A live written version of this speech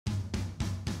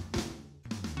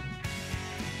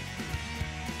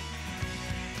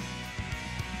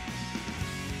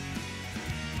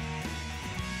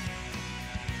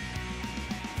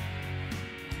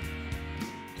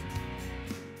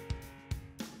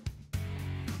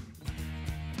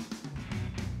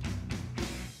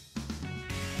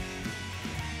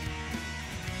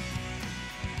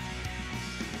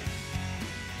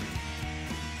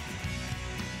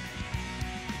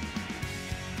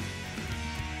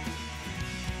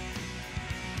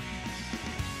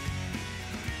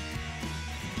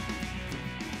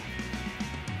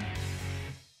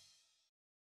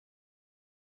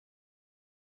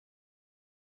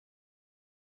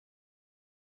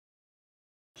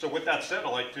So with that said,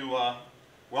 I'd like to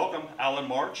welcome Alan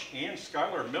March and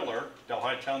Skylor Miller,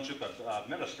 Delhi Township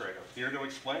Administrator, here to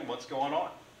explain what's going on.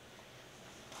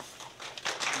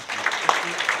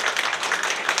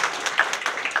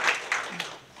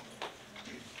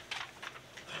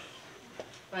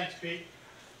 Thanks, Pete.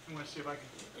 I'm going to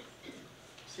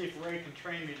see if Ray can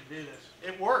train me to do this.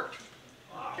 It worked.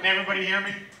 Can everybody hear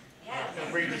me? Yes. I'm going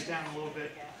to bring this down a little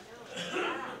bit.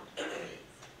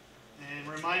 And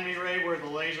remind me, Ray, where the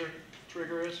laser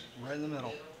trigger is? Right in the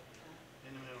middle.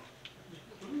 In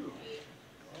the middle. Ooh.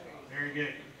 Very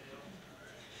good.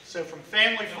 So from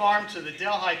Family Farm to the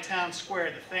Delhi Towne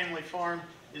Square, the Family Farm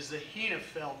is the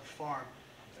Huenefeld Farm.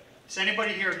 Does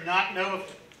anybody here not know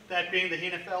of that being the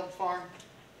Huenefeld Farm?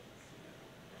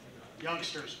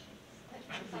 Youngsters.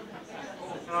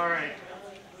 All right.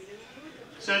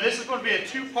 So this is going to be a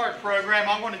two-part program.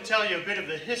 I'm going to tell you a bit of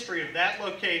the history of that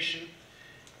location,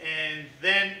 and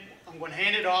then I'm going to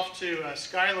hand it off to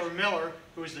Skylor Miller,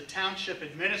 who is the Township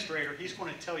Administrator. He's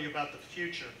going to tell you about the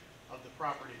future of the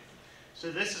property.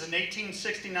 So this is an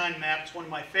 1869 map. It's one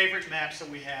of my favorite maps that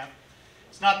we have.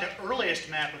 It's not the earliest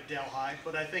map of Delhi,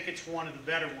 but I think it's one of the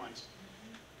better ones.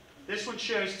 This one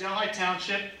shows Delhi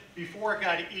Township before it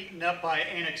got eaten up by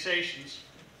annexations.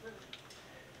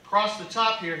 Across the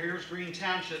top here, here's Green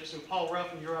Township, so Paul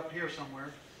Ruffin, you're up here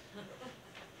somewhere.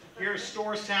 Here's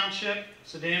Storrs Township,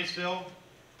 Sedansville.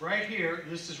 Right here,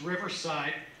 this is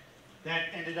Riverside. That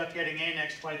ended up getting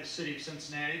annexed by the city of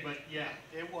Cincinnati, but yeah,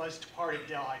 it was part of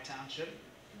Delhi Township.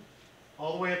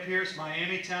 All the way up here is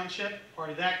Miami Township.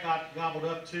 Part of that got gobbled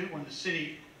up too when the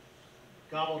city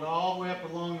gobbled all the way up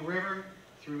along the river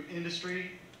through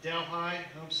industry, Delhi,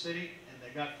 home city, and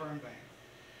they got Fernbank.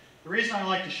 The reason I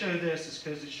like to show this is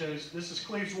because it shows, this is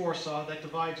Cleves, Warsaw, that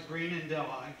divides Green and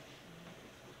Delhi.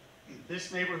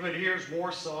 This neighborhood here is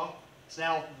Warsaw. It's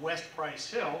now West Price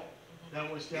Hill.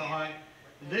 That was Delhi.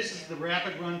 And this is the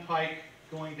Rapid Run Pike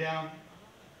going down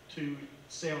to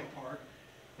Sailor Park.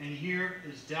 And here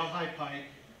is Delhi Pike.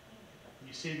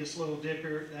 You see this little dip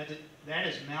here? That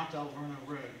is Mount Alverno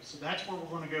Road. So that's where we're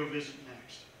going to go visit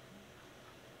next.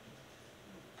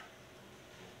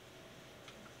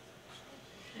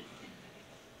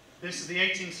 This is the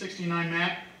 1869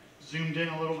 map, zoomed in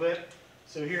a little bit.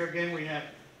 So here again we have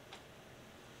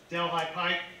Delhi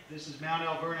Pike. This is Mount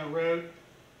Alverno Road.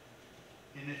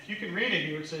 And if you can read it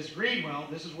here, it says Greenwell.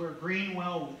 This is where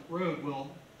Greenwell Road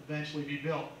will eventually be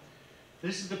built.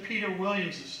 This is the Peter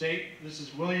Williams estate. This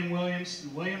is William Williams. The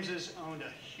Williamses owned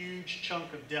a huge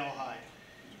chunk of Delhi.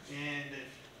 And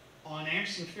on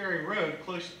Anderson Ferry Road,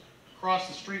 close across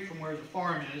the street from where the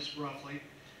farm is, roughly,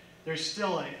 there's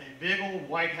still a big old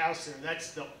white house there.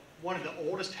 That's one of the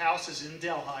oldest houses in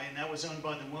Delhi, and that was owned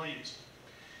by the Williams.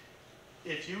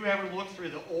 If you ever look through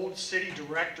the old city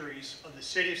directories of the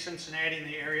city of Cincinnati in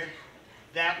the area,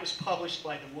 that was published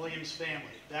by the Williams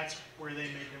family. That's where they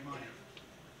made their money.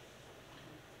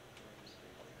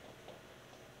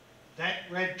 That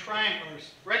red triangle, or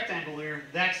rectangle there,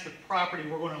 that's the property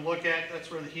we're going to look at.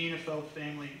 That's where the Huenefeld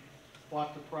family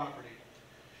bought the property.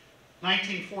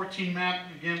 1914 map,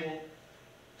 again,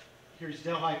 here's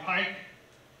Delhi Pike,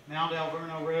 Mount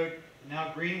Alverno Road, and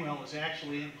now Greenwell is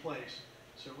actually in place.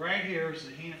 So right here is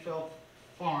the Huenefeld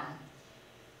Farm.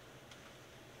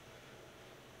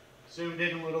 Zoomed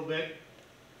in a little bit.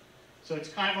 So it's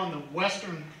kind of on the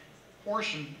western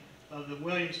portion of the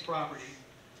Williams property.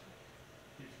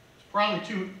 It's probably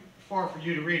too far for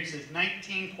you to read. It says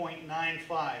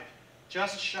 19.95,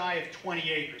 just shy of 20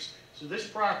 acres. So this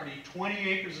property, 20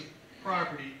 acres of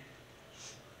property,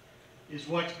 is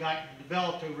what's got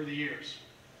developed over the years.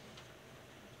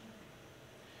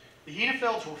 The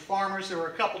Huenefelds were farmers. There were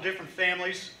a couple different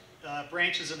families,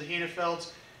 branches of the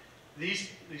Huenefelds.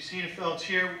 These Huenefelds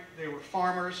here, they were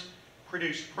farmers,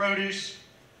 produced produce,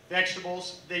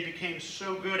 vegetables. They became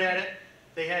so good at it,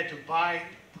 they had to buy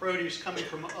produce coming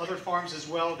from other farms as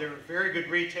well. They were very good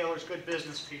retailers, good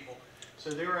business people. So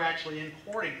they were actually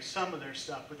importing some of their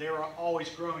stuff, but they were always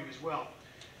growing as well.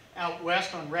 Out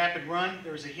west on Rapid Run,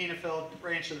 there was a Huenefeld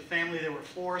branch of the family. There were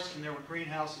florists and there were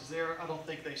greenhouses there. I don't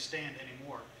think they stand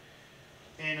anymore.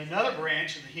 And another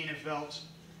branch of the Huenefelds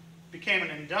became an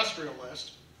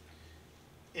industrialist,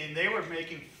 and they were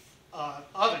making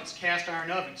ovens, cast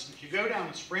iron ovens. If you go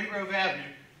down Spring Grove Avenue,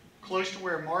 close to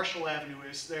where Marshall Avenue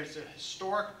is, there's a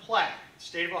historic plaque,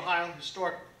 State of Ohio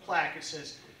historic plaque. It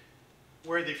says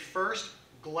where the first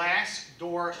glass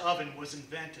door oven was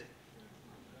invented.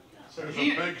 So there's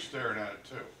a pig staring at it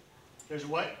too. There's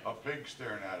what? A pig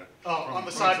staring at it. Oh, From on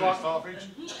the sidewalk?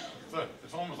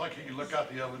 It's almost like you can look out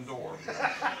the oven door.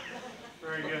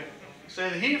 Very good. So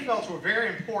the Huenefelds were very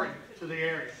important to the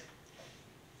area.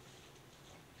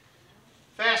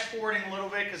 forwarding a little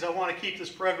bit because I want to keep this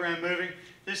program moving.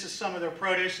 This is some of their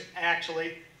produce,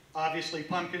 actually, obviously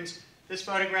pumpkins. This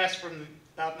photograph's from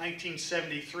about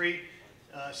 1973,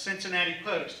 Cincinnati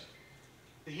Post.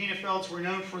 The Huenefelds were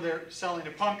known for their selling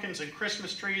of pumpkins and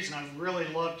Christmas trees, and I really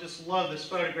just love this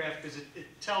photograph because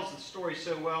it tells the story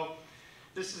so well.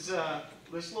 This is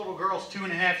this little girl's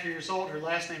 2.5 years old. Her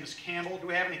last name is Campbell. Do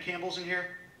we have any Campbells in here?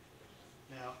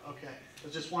 No? Okay. I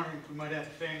was just wondering if we might have a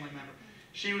family member.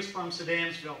 She was from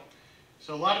Sedansville.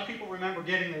 So a lot of people remember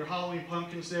getting their Halloween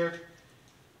pumpkins there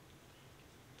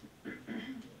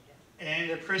and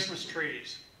their Christmas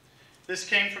trees. This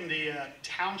came from the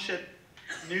Township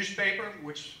newspaper,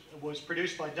 which was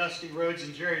produced by Dusty Rhodes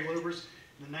and Jerry Lubers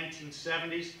in the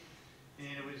 1970s.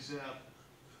 And it was,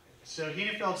 so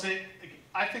Huenefeld's,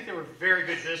 I think they were very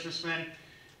good businessmen.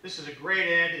 This is a great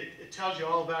ad. It tells you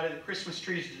all about it. The Christmas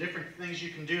trees, the different things you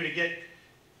can do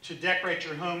to decorate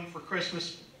your home for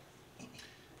Christmas.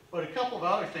 But a couple of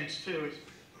other things too.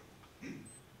 It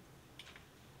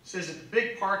says it's a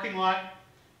big parking lot,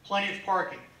 plenty of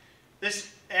parking.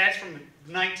 This ad's from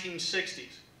the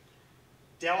 1960s.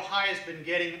 Delhi has been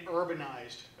getting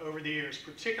urbanized over the years,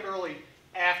 particularly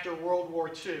after World War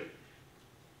II.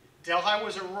 Delhi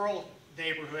was a rural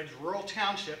neighborhood, rural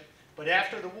township, but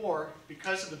after the war,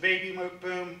 because of the baby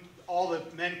boom, all the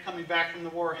men coming back from the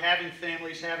war, having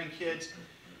families, having kids,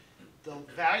 the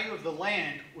value of the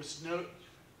land was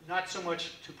not so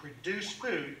much to produce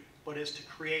food, but as to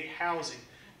create housing.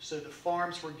 So the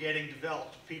farms were getting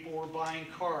developed. People were buying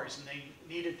cars, and they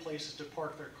needed places to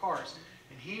park their cars.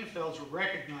 And Huenefelds were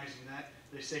recognizing that.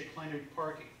 They say plenty of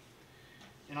parking.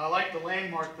 And I like the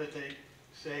landmark that they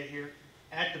say here,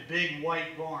 at the big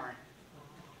white barn.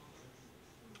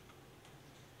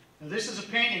 Now this is a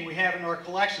painting we have in our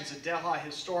collections at Delhi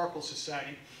Historical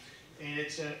Society. And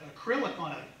it's an acrylic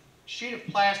on a sheet of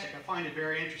plastic. I find it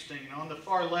very interesting. And on the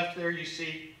far left there you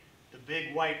see the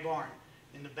big white barn.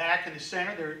 In the back in the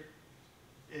center,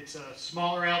 it's a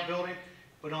smaller outbuilding.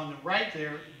 But on the right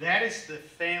there, that is the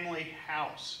family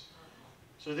house.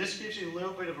 So this gives you a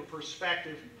little bit of a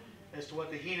perspective as to what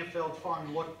the Huenefeld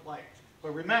Farm looked like.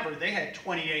 But remember, they had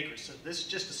 20 acres, so this is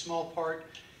just a small part.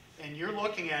 And you're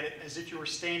looking at it as if you were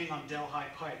standing on Delhi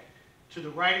Pike. To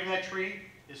the right of that tree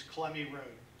is Clemmy Road.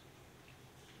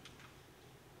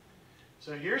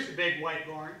 So here's the big white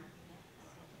barn.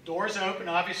 Doors open,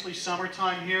 obviously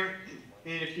summertime here.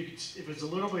 And if it's a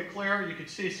little bit clearer, you could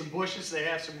see some bushes. They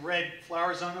have some red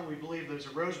flowers on them. We believe those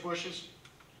are rose bushes.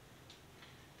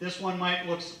 This one might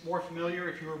look more familiar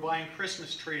if you were buying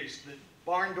Christmas trees. The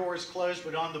barn door is closed,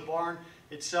 but on the barn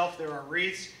itself there are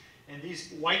wreaths. And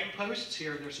these white posts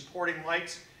here, they're supporting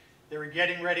lights. They were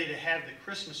getting ready to have the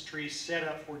Christmas trees set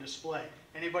up for display.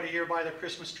 Anybody here buy the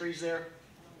Christmas trees there?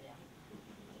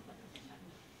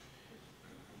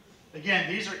 Again,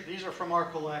 these are from our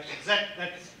collections.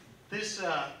 This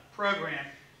program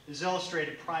is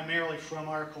illustrated primarily from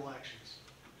our collections.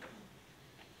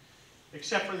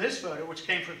 Except for this photo, which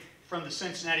came from the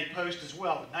Cincinnati Post as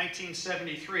well,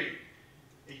 1973.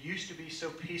 It used to be so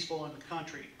peaceful in the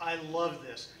country. I love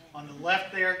this. On the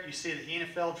left there, you see the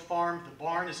Huenefeld Farm. The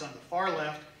barn is on the far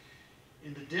left.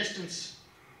 In the distance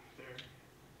there,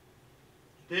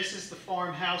 this is the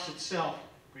farmhouse itself.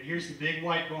 But here's the big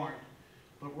white barn.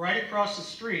 But right across the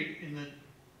street, in the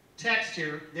text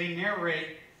here, they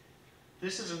narrate,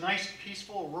 this is a nice,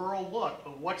 peaceful, rural look,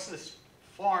 but what's this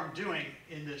farm doing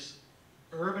in this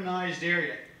urbanized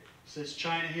area? It says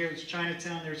China here, it's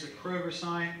Chinatown, there's a Kroger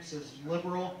sign, it says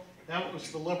Liberal. That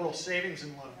was the Liberal Savings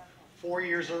and Loan. 4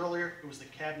 years earlier, it was the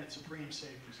Cabinet Supreme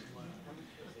Savings and Loan.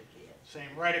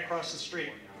 Same right across the street.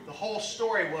 The whole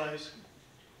story was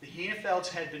the Huenefelds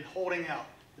had been holding out.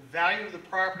 The value of the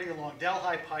property along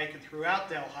Delhi Pike and throughout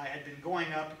Delhi had been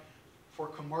going up for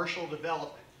commercial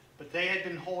development, but they had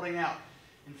been holding out.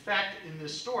 In fact, in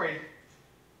this story,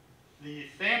 the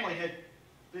family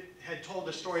had told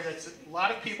the story that a lot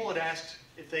of people had asked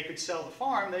if they could sell the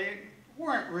farm. They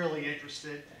weren't really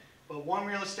interested, but one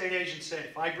real estate agent said,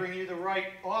 if I bring you the right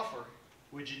offer,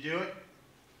 would you do it?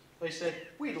 They said,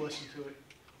 we'd listen to it.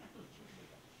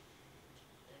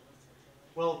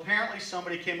 Well, apparently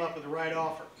somebody came up with the right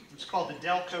offer. It's called the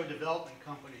Delco Development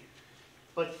Company.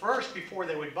 But first, before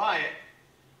they would buy it,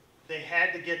 they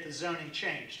had to get the zoning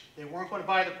changed. They weren't going to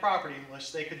buy the property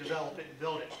unless they could develop it and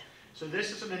build it. So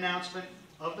this is an announcement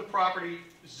of the property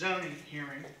zoning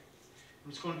hearing. It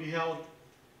was going to be held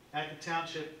at the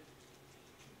Township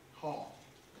Hall.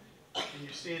 And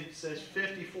you see it says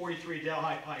 5043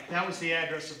 Delhi Pike. That was the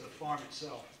address of the farm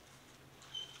itself.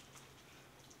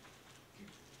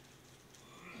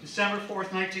 December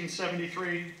 4th,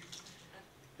 1973,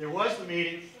 there was the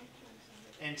meeting,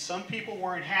 and some people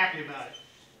weren't happy about it.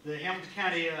 The Hamilton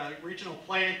County Regional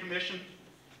Planning Commission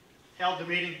held the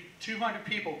meeting. 200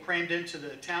 people crammed into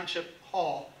the Township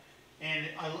Hall, and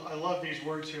I love these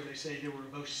words here. They say they were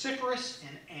vociferous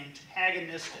and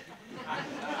antagonistic.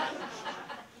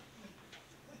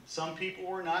 Some people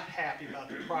were not happy about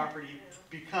the property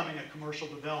becoming a commercial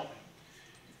development.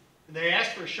 They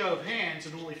asked for a show of hands,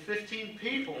 and only 15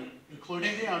 people,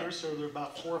 including the owners, so there were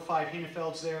about 4 or 5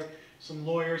 Huenefelds there, some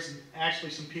lawyers, and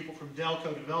actually some people from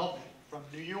Delco Development from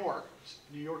New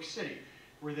York City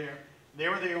were there. They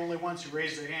were the only ones who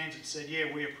raised their hands and said,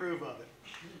 yeah, we approve of it.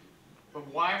 But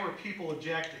why were people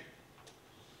objecting?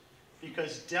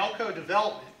 Because Delco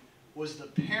Development was the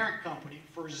parent company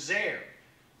for Zayre.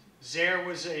 Zayre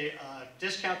was a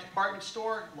discount department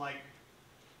store like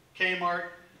Kmart,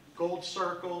 Gold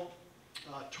Circle,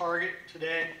 Target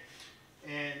today,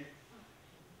 and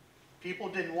people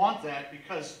didn't want that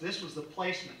because this was the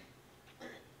placement.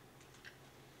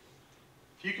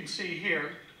 If you can see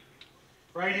here,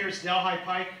 right here is Delhi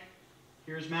Pike,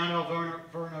 here's Mount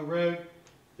Alverno Road,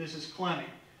 this is Clemmy.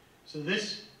 So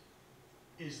this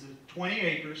is the 20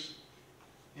 acres,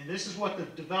 and this is what the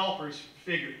developers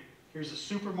figured. Here's a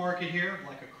supermarket here,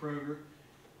 like a Kroger,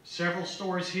 several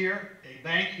stores here, a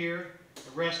bank here,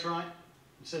 a restaurant.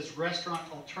 It says restaurant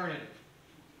alternative.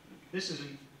 This is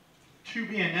to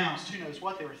be announced. Who knows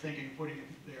what they were thinking of putting it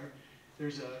there.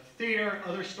 There's a theater,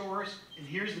 other stores, and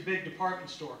here's the big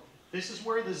department store. This is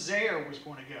where the Zayre was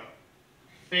going to go,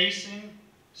 facing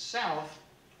south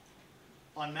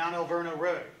on Mount Alverno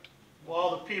Road.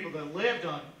 While the people that lived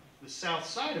on the south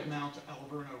side of Mount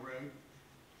Alverno Road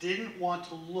didn't want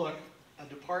to look a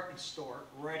department store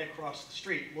right across the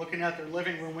street, looking at their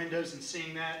living room windows and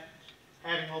seeing that,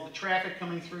 having all the traffic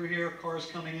coming through here, cars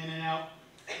coming in and out.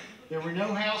 There were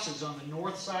no houses on the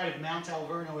north side of Mount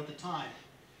Alverno at the time.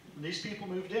 When these people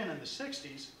moved in the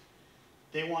 60s,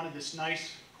 they wanted this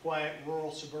nice, quiet,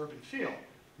 rural, suburban feel.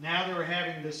 Now they were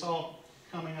having this all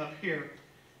coming up here,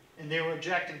 and they were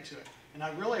objecting to it. And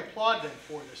I really applaud them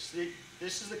for this.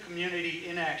 This is the community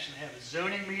in action. They have a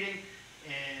zoning meeting,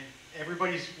 and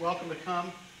everybody's welcome to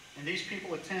come, and these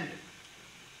people attended.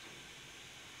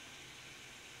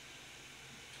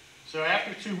 So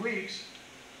after 2 weeks,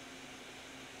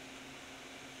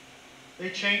 they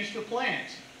changed the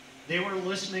plans. They were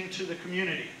listening to the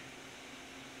community.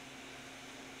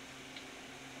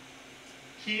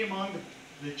 Key among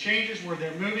the changes were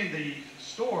they're moving the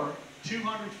store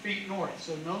 200 feet north.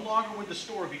 So no longer would the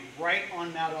store be right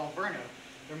on Mount Alverno.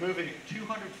 They're moving it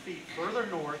 200 feet further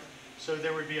north, so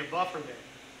there would be a buffer there.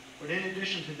 But in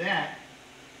addition to that,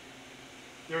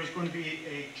 there was going to be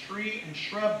a tree and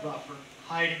shrub buffer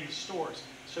hiding the stores.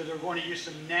 So they're going to use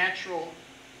some natural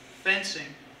fencing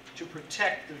to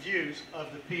protect the views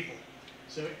of the people.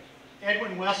 So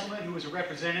Edwin Wesselman, who was a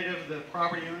representative of the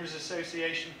Property Owners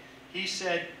Association, he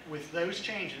said with those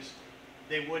changes,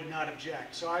 they would not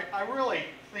object. So I really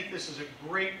think this is a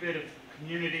great bit of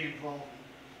community involvement.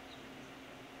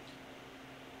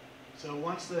 So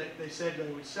once they said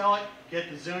they would sell it,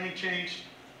 get the zoning changed,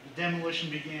 the demolition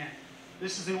began.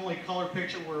 This is the only color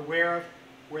picture we're aware of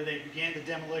where they began the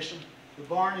demolition. The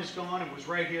barn is gone. It was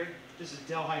right here. This is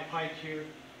Delhi Pike here.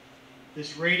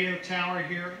 This radio tower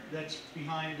here, that's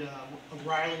behind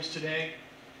O'Reilly's today.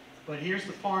 But here's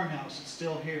the farmhouse. It's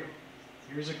still here.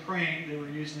 Here's a crane. They were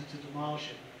using it to demolish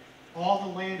it. All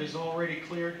the land is already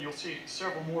cleared. You'll see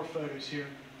several more photos here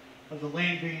of the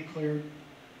land being cleared.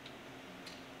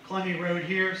 Clemmy Road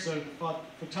here, so the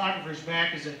photographer's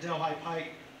back is at Delhi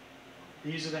Pike.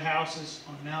 These are the houses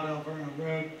on Mount Alverno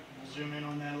Road. We'll zoom in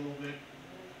on that a little bit.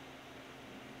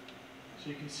 So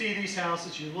you can see these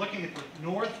houses. You're looking at the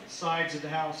north sides of the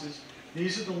houses.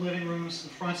 These are the living rooms, the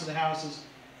fronts of the houses,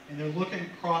 and they're looking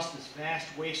across this vast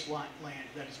wasteland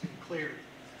that has been cleared.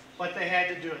 But they had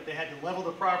to do it. They had to level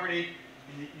the property,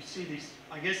 and you see these,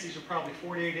 I guess these are probably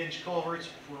 48-inch culverts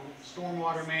for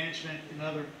stormwater management and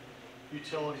other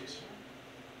utilities.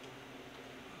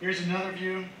 Here's another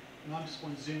view, and I'm just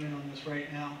going to zoom in on this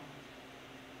right now.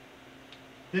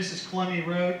 This is Clemmy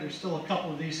Road. There's still a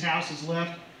couple of these houses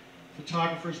left.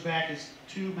 Photographer's back is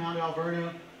to Mount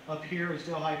Alverno. Up here is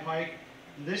Delhi Pike.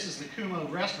 And this is the Kumo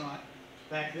restaurant.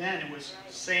 Back then it was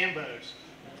Sambo's.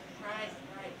 Right,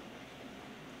 right.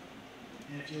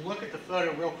 And if you look at the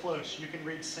photo real close, you can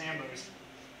read Sambo's.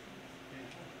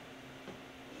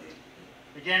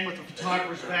 Again, with the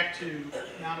photographer's back to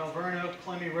Mount Alverno,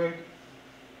 Clemmy Road.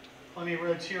 Clemmy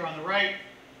Road's here on the right.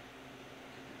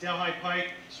 Delhi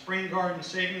Pike, Spring Garden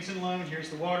Savings and Loan. Here's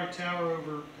the water tower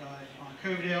over on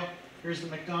Covedale. Here's the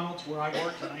McDonald's where I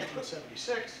worked in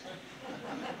 1976.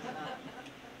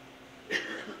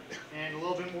 And a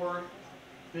little bit more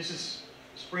This is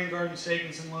Spring Garden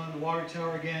Savings and Loan, the water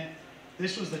tower again.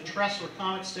 This was the Tressler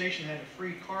Comet Station, had a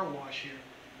free car wash here.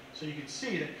 So you can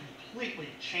see that completely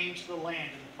changed the land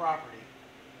and the property.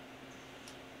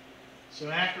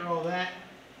 So after all that,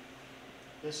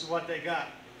 this is what they got.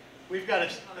 We've got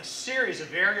a series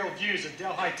of aerial views of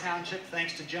Delhi Township,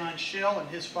 thanks to John Schill and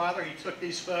his father. He took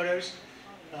these photos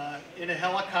in a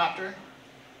helicopter.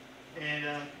 And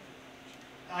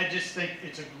I just think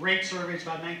it's a great survey. It's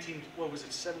about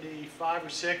 75 or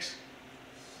 6?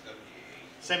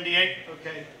 78,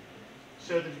 okay.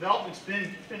 So the development's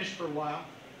been finished for a while.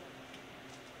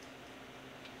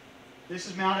 This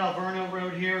is Mount Alverno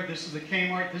Road here. This is the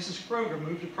Kmart. This is Kroger,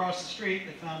 moved across the street.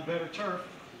 They found better turf.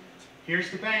 Here's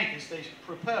the bank as they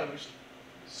proposed,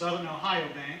 Southern Ohio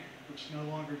Bank, which no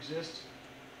longer exists.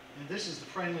 And this is the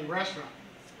Friendly Restaurant.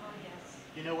 Oh, yes.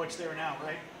 You know what's there now,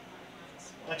 right?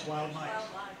 That's Wild Mike's.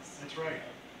 That's right.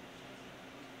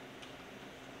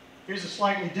 Here's a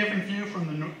slightly different view from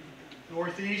the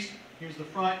northeast. Here's the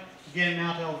front. Again,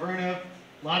 Mount Alverno.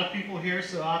 A lot of people here,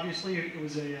 so obviously it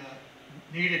was a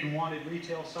needed and wanted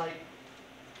retail site.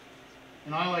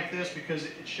 And I like this because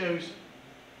it shows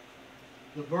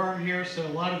the berm here, so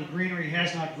a lot of the greenery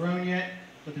has not grown yet,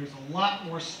 but there's a lot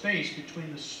more space between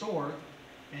the store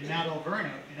and Mount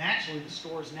Alverno. And actually, the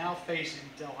store is now facing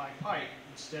Delhi Pike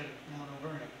instead of Mount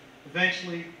Alverno.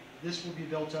 Eventually, this will be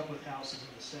built up with houses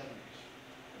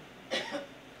in the 70s.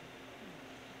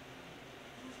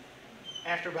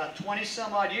 After about 20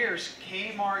 some odd years,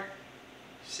 Kmart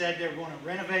said they were going to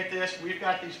renovate this. We've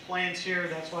got these plans here,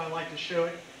 that's why I like to show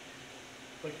it.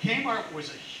 But Kmart was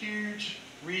a huge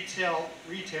retailer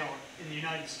in the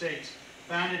United States,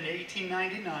 founded in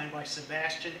 1899 by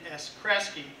Sebastian S.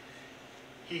 Kresge.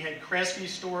 He had Kresge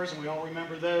stores, and we all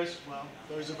remember those. Well,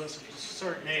 those of us of a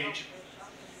certain age.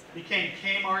 Became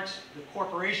Kmart's, the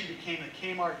corporation became the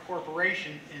Kmart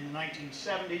Corporation in the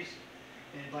 1970s.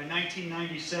 And by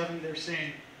 1997, they're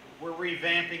saying, we're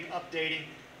revamping, updating.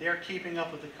 They're keeping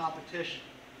up with the competition.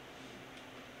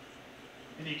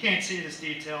 And you can't see this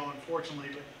detail, unfortunately,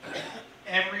 but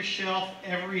every shelf,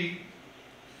 every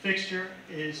fixture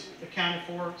is accounted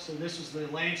for. So this was the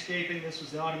landscaping, this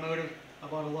was the automotive. I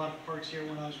bought a lot of parts here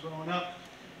when I was growing up.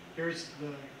 Here's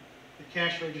the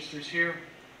cash registers here.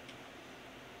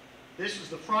 This was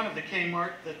the front of the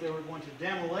Kmart that they were going to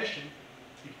demolition.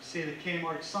 You can see the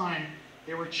Kmart sign.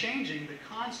 They were changing the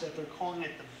concept. They're calling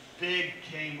it the Big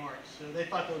Kmart. So they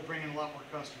thought they would bring in a lot more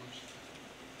customers.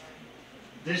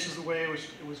 This is the way it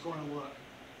was going to look.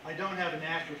 I don't have an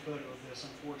after photo of this,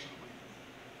 unfortunately.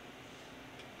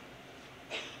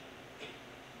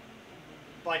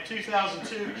 By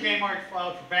 2002, Kmart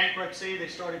filed for bankruptcy. They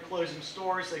started closing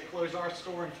stores. They closed our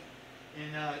store in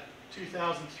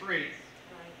 2003.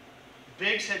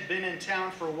 Biggs had been in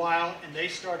town for a while, and they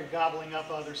started gobbling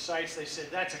up other sites. They said,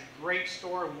 that's a great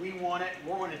store. We want it.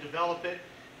 We're going to develop it.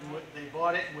 And they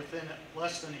bought it, and within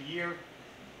less than a year,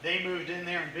 they moved in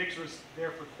there, and Biggs was there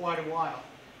for quite a while.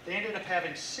 They ended up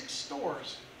having 6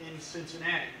 stores in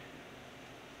Cincinnati.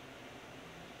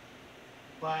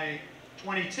 By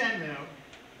 2010, though,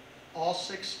 all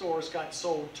 6 stores got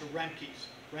sold to Remke's.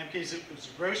 Remke's, it was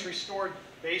a grocery store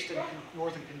based in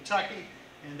northern Kentucky,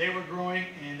 and they were growing,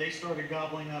 and they started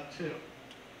gobbling up too.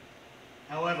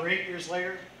 However, 8 years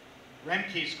later,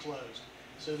 Remke's closed.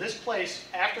 So this place,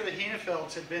 after the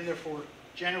Huenefelds had been there for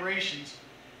generations,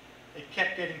 it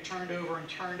kept getting turned over and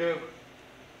turned over.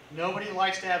 Nobody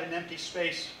likes to have an empty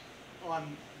space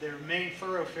on their main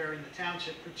thoroughfare in the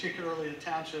township, particularly the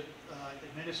township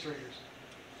administrators.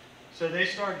 So they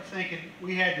started thinking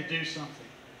we had to do something.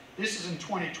 This is in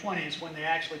 2020 is when they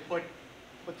actually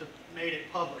made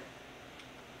it public.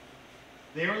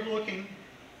 They are looking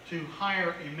to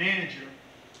hire a manager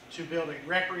to build a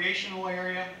recreational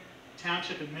area,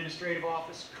 township administrative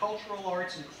office, cultural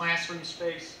arts and classroom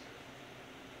space,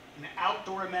 an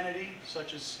outdoor amenity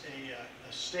such as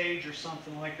a stage or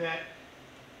something like that.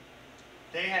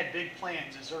 They had big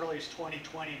plans as early as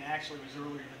 2020, and actually it was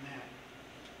earlier than that.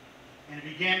 And it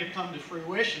began to come to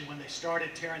fruition when they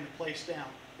started tearing the place down.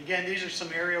 Again, these are some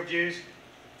aerial views.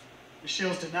 The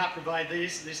Shills did not provide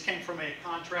these. These came from a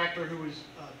contractor who was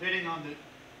bidding on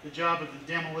the job of the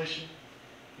demolition.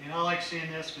 And I like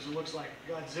seeing this because it looks like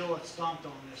Godzilla stomped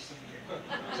on this thing here.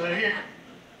 So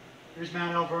here's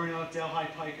Mount Alverno. Delhi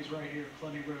Pike is right here.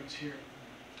 Cluny Road's here.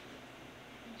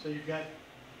 So we've got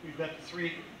the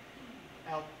 3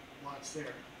 outlots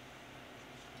there.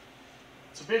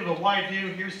 It's a bit of a wide view.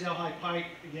 Here's Delhi Pike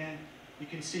again. You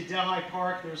can see Delhi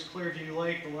Park. There's Clearview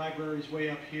Lake. The library is way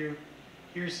up here.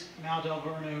 Here's Mount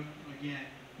Alverno again.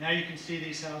 Now you can see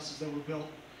these houses that were built.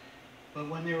 But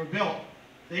when they were built,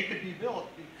 they could be built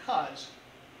because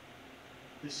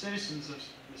the citizens of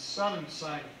the southern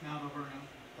side of Mount Alverno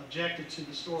objected to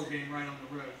the store being right on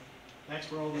the road.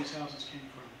 That's where all these houses came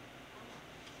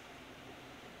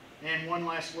from. And one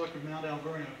last look at Mount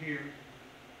Alverno here,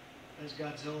 as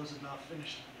Godzilla is about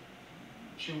finished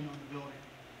chewing on the building.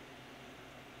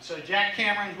 So Jack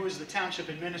Cameron, who is the township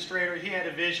administrator, he had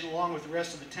a vision along with the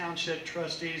rest of the township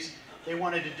trustees. They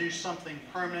wanted to do something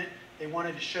permanent. They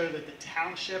wanted to show that the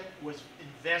township was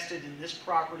invested in this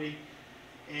property,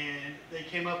 and they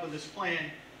came up with this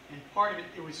plan. And part of it,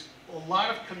 it was a lot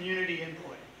of community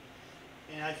input.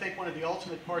 And I think one of the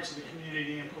ultimate parts of the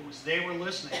community input was they were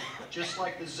listening, just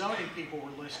like the zoning people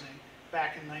were listening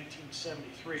back in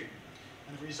 1973.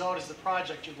 And the result is the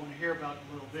project you're going to hear about in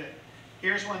a little bit.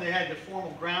 Here's when they had the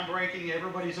formal groundbreaking.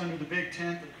 Everybody's under the big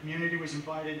tent. The community was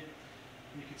invited.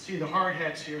 You can see the hard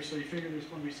hats here, so you figure there's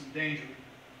going to be some danger.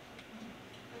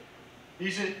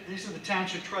 These are the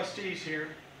township trustees here,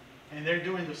 and they're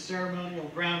doing the ceremonial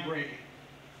groundbreaking.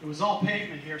 It was all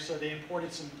pavement here, so they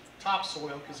imported some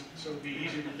topsoil so it would be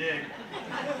easier to dig.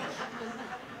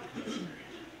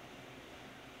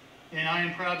 And I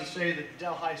am proud to say that the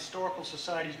Delhi Historical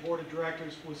Society's Board of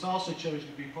Directors was also chosen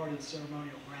to be part of the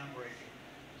ceremonial groundbreaking.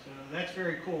 So that's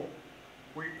very cool.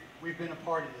 We've been a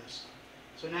part of this.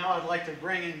 So now I'd like to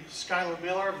bring in Skylor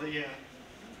Miller, the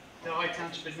Delhi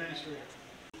Township Administrator.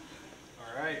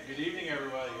 All right, good evening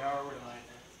everybody. How are we tonight?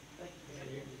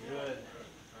 Good.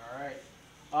 All right.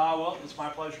 Well, it's my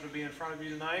pleasure to be in front of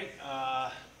you tonight.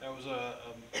 That was an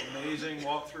amazing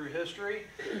walk through history,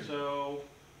 so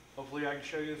hopefully I can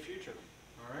show you the future.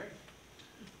 All right.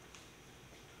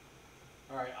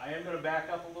 All right, I am going to back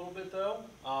up a little bit though.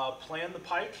 Plan the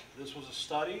Pike. This was a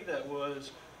study that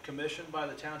was commissioned by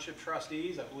the Township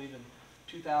trustees, I believe in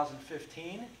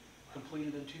 2015,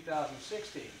 completed in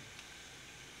 2016.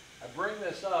 I bring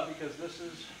this up because this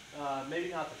is maybe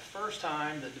not the first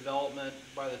time that development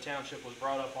by the township was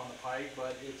brought up on the Pike,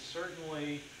 but it's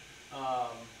certainly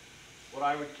what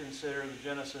I would consider the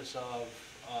genesis of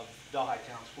Delhi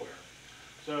Towne Square.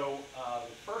 So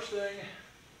the first thing,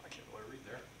 I can't really read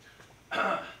there,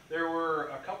 there were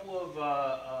a couple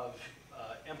of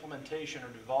implementation or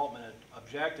development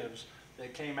objectives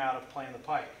that came out of Plan the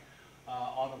Pike.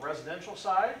 On the residential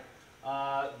side,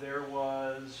 there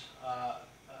was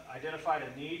identified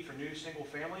a need for new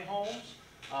single-family homes,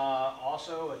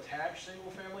 also attached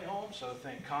single-family homes, so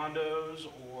think condos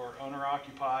or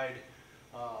owner-occupied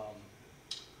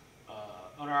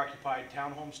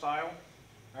townhome style.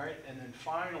 All right, and then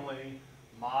finally,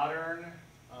 modern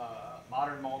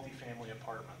multifamily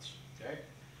apartments. Okay,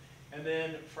 and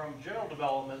then from general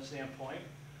development standpoint,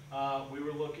 we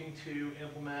were looking to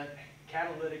implement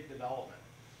catalytic development.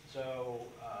 So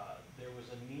there was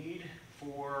a need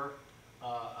for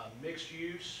a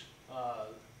mixed-use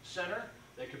center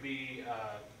that could be,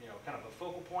 kind of a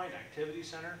focal point, activity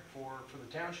center for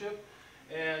the township.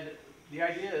 And the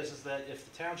idea is that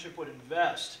if the township would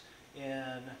invest in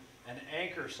an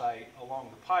anchor site along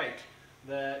the Pike,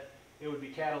 that it would be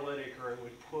catalytic, or it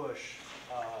would push,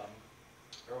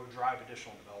 or it would drive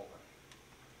additional development.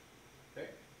 Okay,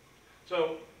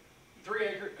 so three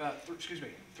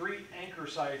anchor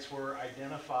sites were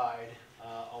identified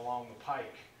along the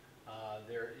Pike.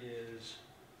 There is,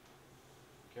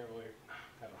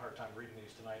 having a hard time reading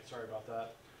these tonight, sorry about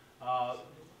that.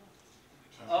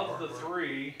 Of the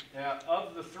three,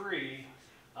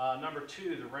 number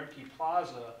 2, the Remke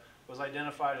Plaza, was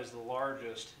identified as the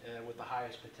largest with the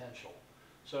highest potential.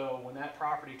 So when that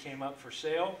property came up for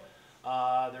sale,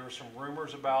 there were some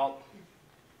rumors about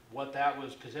what that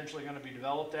was potentially going to be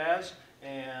developed as,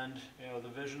 and the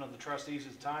vision of the trustees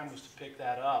at the time was to pick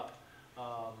that up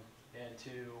and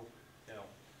to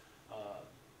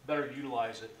better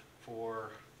utilize it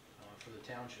for the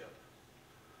township.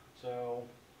 So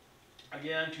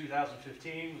again,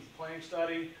 2015 was the planning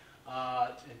study.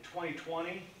 In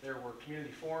 2020, there were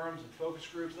community forums and focus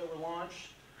groups that were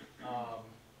launched.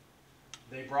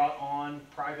 They brought on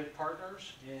private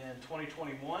partners in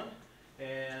 2021,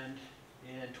 and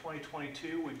in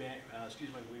 2022 we began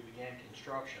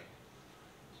construction.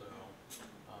 So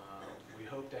we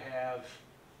hope to have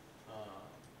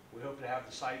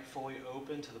the site fully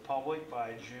open to the public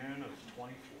by June of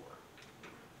 24.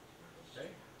 Okay.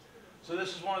 So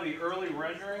this is one of the early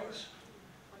renderings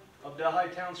of Delhi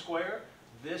Towne Square.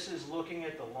 This is looking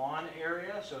at the lawn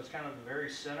area, so it's kind of the very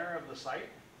center of the site.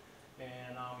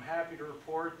 And I'm happy to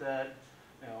report that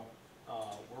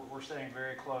we're staying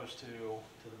very close to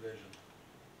the vision.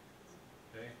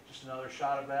 Okay, just another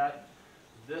shot of that.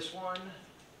 This one,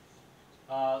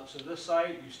 so this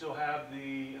site, you still have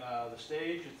the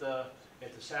stage at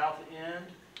the south end.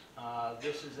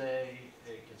 This is a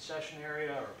concession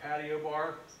area or patio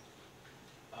bar.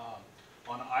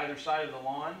 On either side of the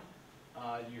lawn,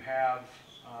 you have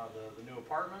the new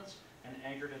apartments, and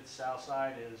anchored at the south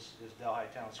side is Delhi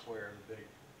Towne Square, the big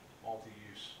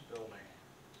multi-use building.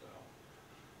 So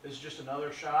this is just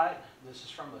another shot. This is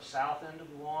from the south end of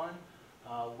the lawn,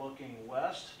 looking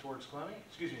west towards Clemmy.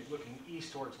 Excuse me, looking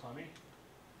east towards Clemmy.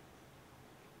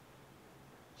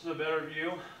 This is a better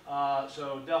view.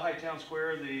 So Delhi Towne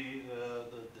Square, the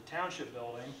township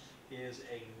building, is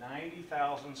a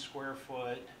 90,000 square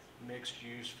foot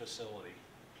mixed-use facility.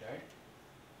 Okay.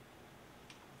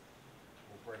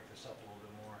 We'll break this up a little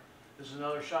bit more. This is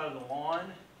another shot of the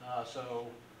lawn. So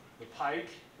the pike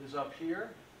is up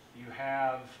here. You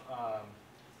have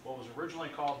what was originally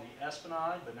called the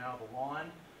Esplanade, but now the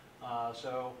lawn.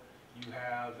 So you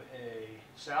have a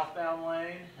southbound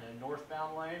lane and a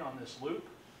northbound lane on this loop.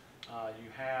 You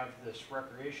have this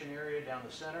recreation area down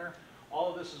the center.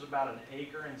 All of this is about an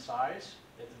acre in size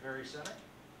at the very center.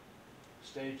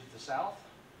 Stage at the south.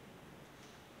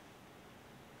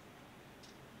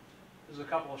 This is a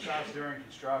couple of shots during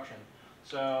construction.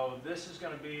 So this is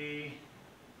going to be,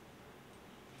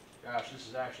 gosh, this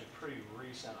is actually pretty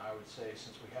recent, I would say,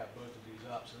 since we have both of these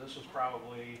up. So this was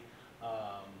probably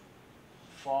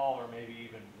fall or maybe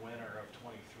even winter of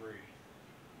 '23.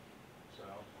 So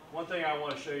one thing I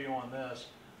want to show you on this,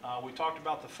 we talked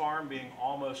about the farm being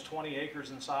almost 20 acres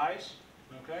in size.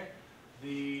 Okay,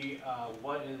 the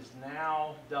what is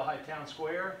now Delhi Towne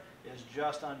Square is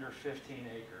just under 15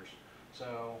 acres.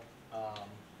 So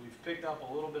we've picked up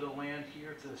a little bit of land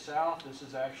here to the south. This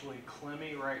is actually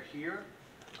Clemmy right here.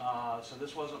 So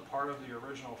this wasn't part of the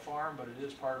original farm, but it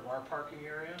is part of our parking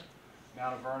area.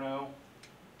 Mount Averno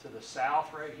to the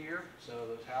south right here. So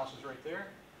those houses right there.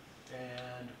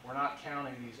 And we're not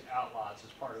counting these outlots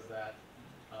as part of that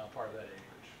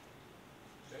acreage.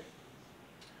 Okay.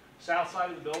 South side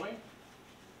of the building.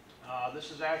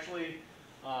 This is actually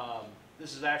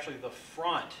the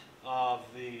front of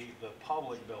the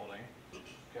public building.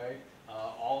 Okay.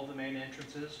 All of the main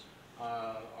entrances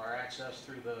are accessed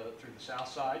through the south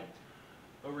side.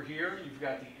 Over here, you've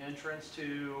got the entrance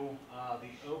to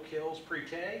the Oak Hills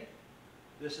Pre-K.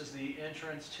 This is the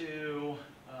entrance to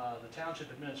the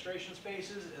township administration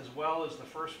spaces, as well as the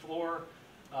first floor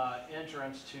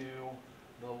entrance to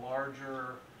the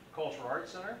larger Cultural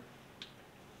Arts Center.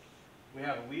 We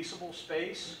have a leasable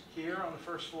space here on the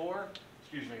first floor,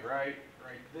 excuse me, right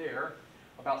there.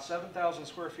 About 7,000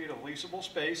 square feet of leasable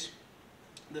space.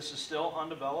 This is still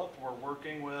undeveloped. We're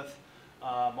working with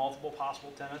multiple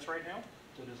possible tenants right now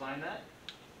to design that.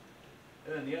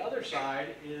 And then the other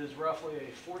side is roughly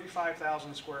a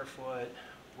 45,000 square foot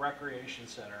recreation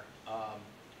center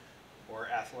or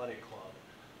athletic club.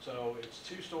 So it's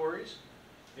 2 stories.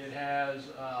 It has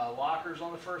lockers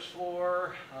on the first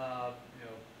floor,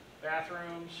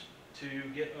 bathrooms to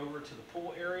get over to the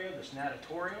pool area, this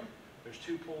natatorium. There's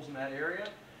 2 pools in that area.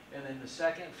 And then the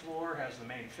second floor has the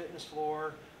main fitness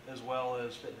floor as well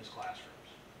as fitness classrooms.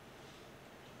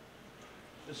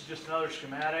 This is just another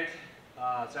schematic.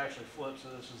 It's actually flipped, so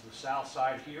this is the south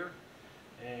side here.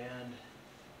 And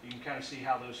you can kind of see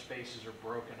how those spaces are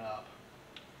broken up.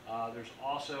 There's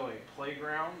also a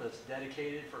playground that's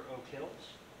dedicated for Oak Hills.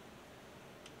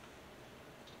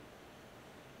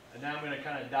 And now I'm going to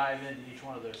kind of dive into each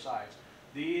one of those sides.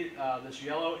 This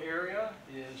yellow area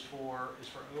is for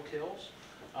Oak Hills.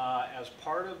 As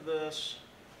part of this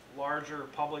larger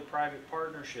public-private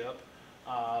partnership,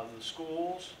 the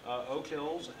schools, Oak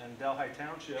Hills and Delhi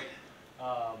Township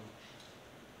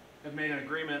have made an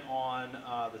agreement on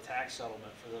the tax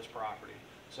settlement for this property.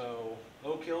 So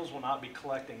Oak Hills will not be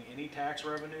collecting any tax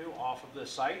revenue off of this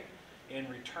site. In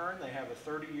return, they have a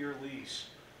 30-year lease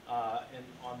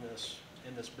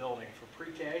in this building for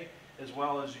pre-K as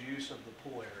well as use of the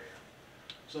pool area.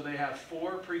 So they have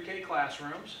 4 pre-K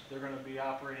classrooms. They're going to be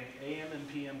operating AM and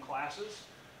PM classes.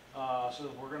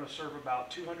 So we're going to serve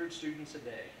about 200 students a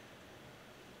day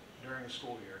during the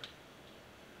school year.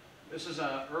 This is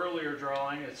an earlier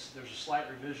drawing. There's a slight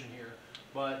revision here,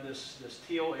 but this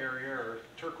teal area, or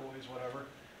turquoise, whatever,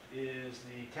 is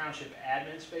the township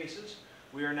admin spaces.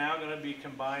 We are now going to be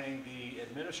combining the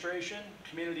administration,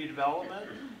 community development,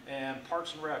 and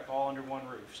Parks and Rec all under one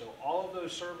roof. So all of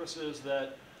those services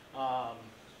that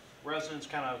residents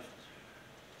kind of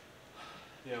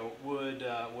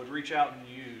would reach out and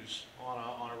use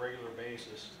on a regular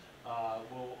basis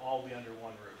will all be under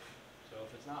one roof. So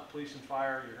if it's not police and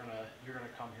fire, you're gonna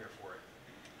come here for it.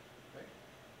 Okay.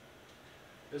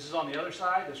 This is on the other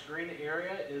side. This green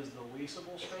area is the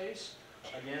leasable space.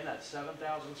 Again, that's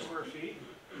 7,000 square feet.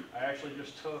 I actually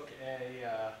just took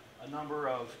a number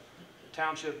of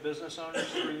township business owners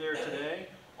through there today,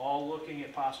 all looking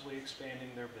at possibly expanding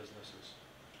their businesses.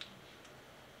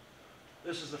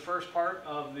 This is the first part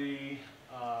of the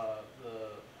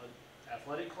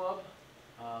athletic club.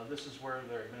 This is where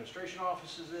their administration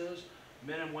offices is,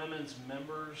 men and women's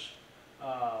members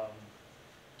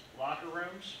locker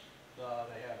rooms.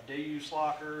 They have day use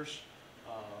lockers,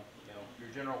 your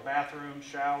general bathrooms,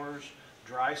 showers,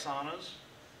 dry saunas,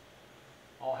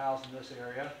 all housed in this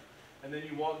area. And then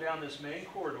you walk down this main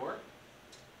corridor,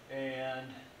 and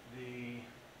the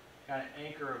kind of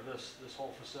anchor of this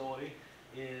whole facility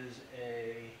is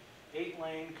a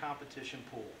 8-lane competition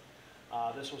pool.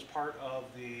 This was part of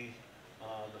the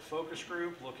focus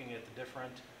group looking at the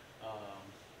different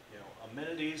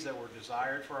amenities that were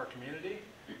desired for our community,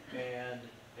 and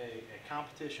a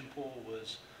competition pool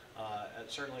was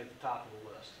certainly at the top of the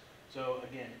list. So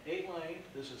again, 8-lane,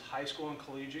 this is high school and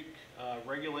collegiate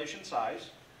regulation size.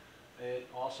 It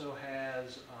also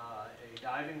has a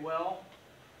diving well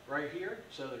right here,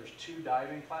 so there's 2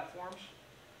 diving platforms,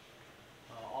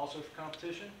 also for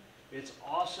competition. It's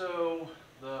also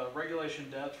the regulation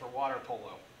depth for water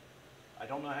polo. I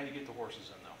don't know how you get the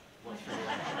horses in though. We'll figure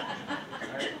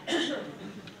it out. Right.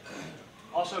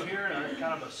 Also here in a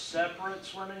kind of a separate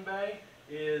swimming bay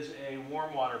is a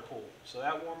warm water pool. So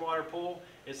that warm water pool,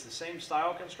 it's the same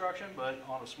style construction but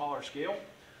on a smaller scale.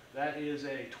 That is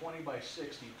a 20 by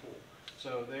 60 pool.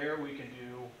 So there we can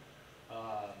do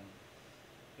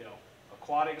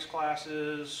aquatics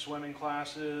classes, swimming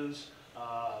classes,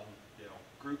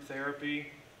 group therapy,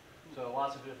 so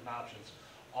lots of different options.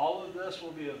 All of this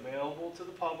will be available to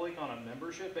the public on a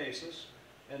membership basis,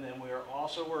 and then we are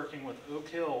also working with Oak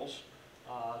Hills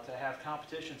to have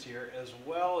competitions here, as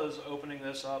well as opening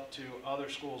this up to other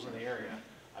schools in the area.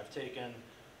 I've taken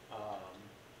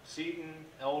Seton,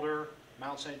 Elder,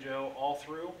 Mount St. Joe, all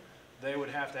through. They would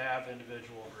have to have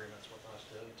individual agreements with us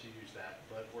to use that,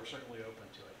 but we're certainly open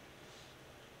to it.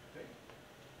 Okay.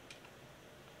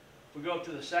 We go up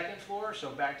to the second floor, so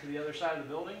back to the other side of the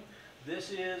building.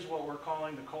 This is what we're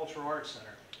calling the Cultural Arts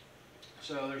Center.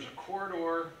 So there's a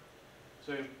corridor.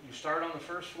 So you start on the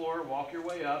first floor, walk your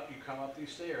way up, you come up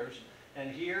these stairs,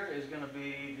 and here is going to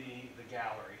be the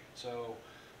gallery. So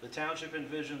the township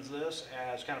envisions this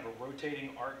as kind of a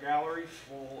rotating art gallery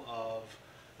full of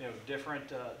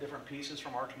different pieces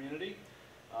from our community.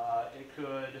 It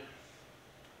could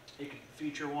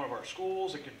feature one of our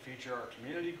schools. It could feature our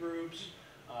community groups.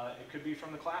 It could be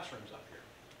from the classrooms up here.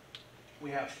 We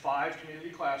have 5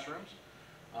 community classrooms,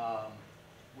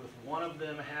 with one of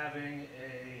them having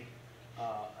a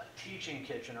teaching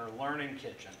kitchen or learning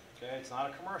kitchen. Okay, it's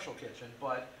not a commercial kitchen,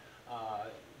 but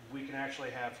we can actually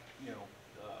have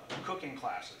cooking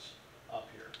classes up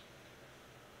here.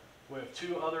 We have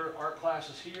 2 other art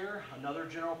classes here, another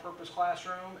general purpose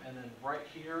classroom, and then right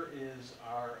here is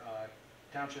our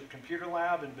Township Computer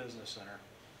Lab and Business Center.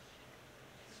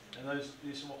 And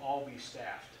these will all be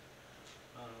staffed.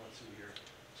 Let's see here.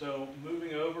 So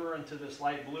moving over into this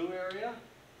light blue area,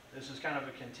 this is kind of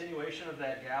a continuation of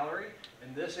that gallery,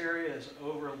 and this area is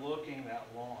overlooking that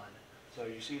lawn. So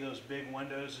you see those big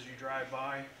windows as you drive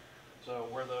by. So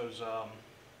where those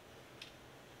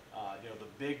the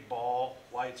big ball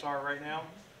lights are right now.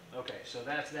 Okay, so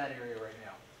that's that area right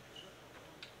now.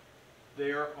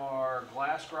 There are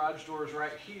glass garage doors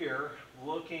right here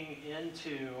looking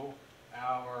into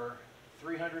our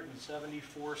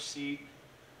 374-seat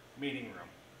meeting room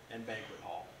and banquet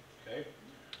hall. Okay,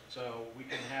 so we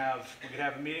could have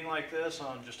a meeting like this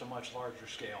on just a much larger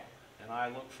scale, and I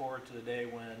look forward to the day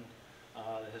when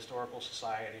the Historical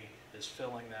Society is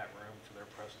filling that room for their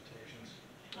presentations.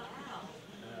 Wow.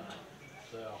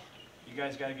 So you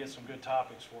guys got to get some good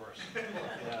topics for us.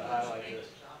 Yeah, highlight this.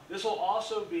 This will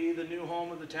also be the new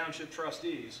home of the Township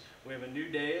trustees. We have a new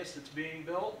dais that's being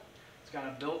built. It's kind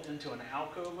of built into an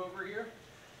alcove over here,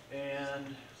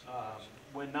 and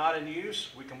when not in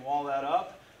use, we can wall that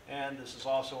up, and this is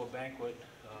also a banquet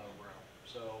room.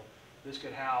 So this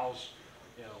could house,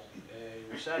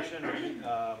 a reception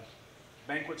or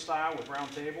banquet style with round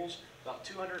tables, about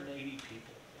 280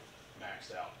 people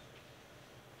maxed out.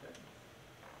 Okay.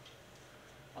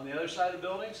 On the other side of the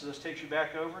building, so this takes you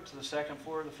back over to the second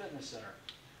floor of the fitness center.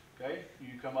 Okay,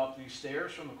 you come up these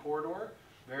stairs from the corridor,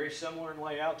 very similar in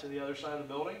layout to the other side of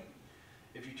the building.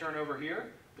 If you turn over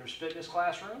here, there's fitness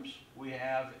classrooms. We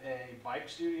have a bike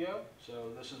studio,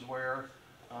 so this is where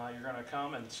you're going to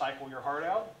come and cycle your heart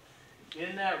out.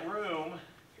 In that room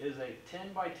is a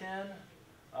 10 by 10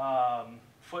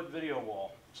 foot video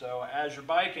wall. So as you're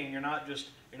biking, you're not just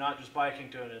biking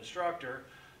to an instructor.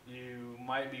 You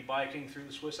might be biking through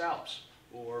the Swiss Alps,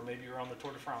 or maybe you're on the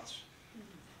Tour de France.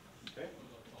 Okay.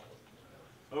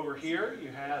 Over here, you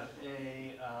have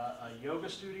a yoga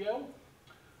studio.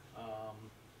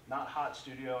 Not hot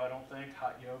studio, I don't think,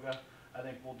 hot yoga. I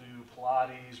think we'll do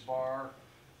Pilates, bar,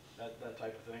 that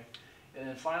type of thing. And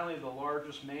then finally, the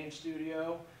largest main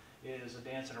studio is a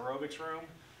dance and aerobics room.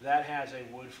 That has a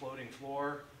wood floating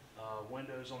floor,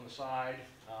 windows on the side.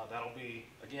 That'll be,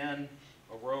 again,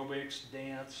 aerobics,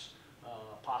 dance,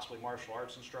 possibly martial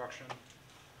arts instruction.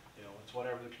 You know, it's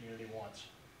whatever the community wants.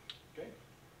 Okay.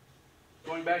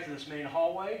 Going back to this main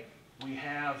hallway, we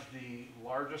have the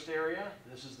largest area.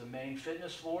 This is the main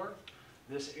fitness floor.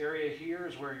 This area here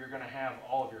is where you're going to have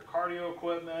all of your cardio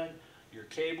equipment, your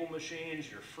cable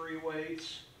machines, your free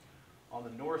weights. On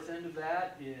the north end of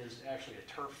that is actually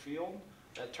a turf field.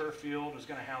 That turf field is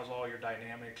going to house all your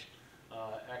dynamic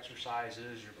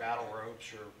exercises, your battle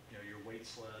ropes, your weight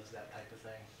sleds, that type of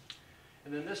thing.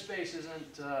 And then this space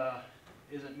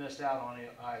isn't missed out on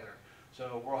either.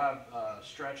 So we'll have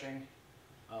stretching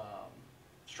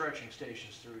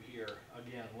stations through here,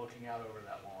 again, looking out over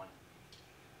that lawn.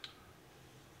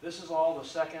 This is all the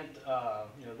second,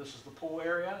 this is the pool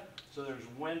area, so there's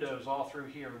windows all through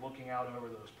here looking out over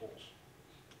those pools.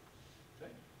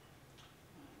 Okay.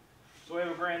 So we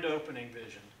have a grand opening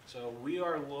vision. So we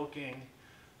are looking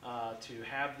to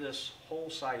have this whole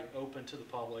site open to the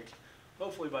public,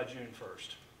 hopefully by June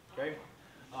 1st. Okay.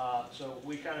 So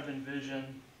we kind of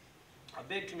envision a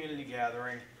big community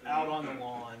gathering out on the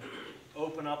lawn,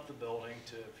 open up the building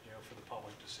to, for the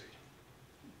public to see.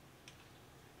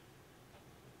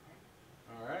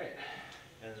 All right,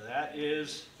 and that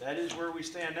is where we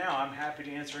stand now. I'm happy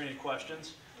to answer any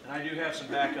questions, and I do have some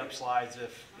backup slides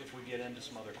if we get into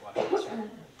some other questions.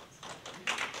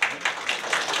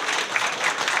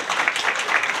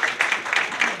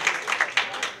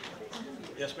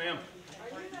 Yes, ma'am.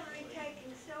 Are you going to be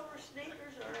taking silver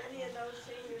sneakers or any of those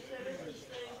senior citizens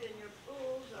things in your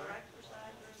pools or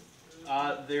exercise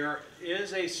rooms? There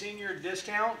is a senior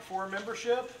discount for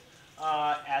membership.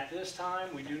 At this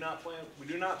time, we do not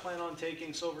plan on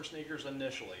taking silver sneakers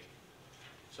initially.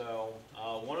 So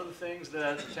one of the things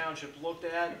that the township looked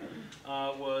at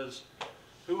was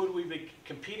who would we be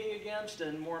competing against,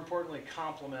 and more importantly,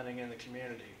 complimenting in the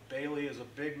community. Bailey is a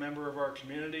big member of our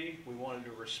community. We wanted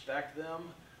to respect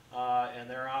them and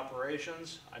their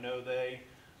operations. I know they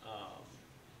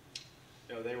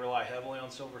rely heavily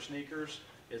on silver sneakers.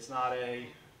 It's not a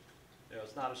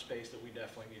space that we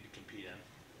definitely need to compete in.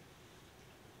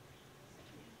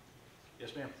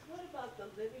 Yes, ma'am. What about the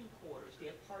living quarters, the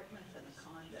apartments and the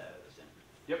condos?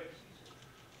 Yep.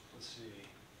 Let's see.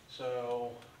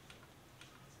 So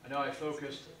I know I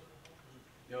focused,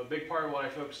 a big part of what I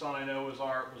focused on, I know, was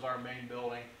our main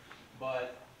building,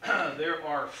 but there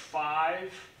are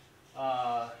five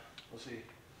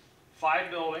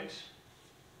buildings.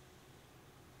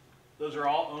 Those are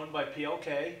all owned by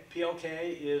PLK.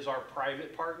 PLK is our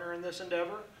private partner in this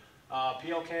endeavor.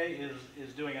 PLK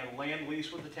is doing a land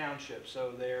lease with the township,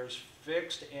 so there's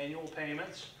fixed annual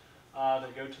payments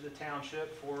that go to the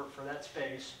township for that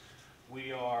space.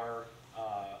 We are,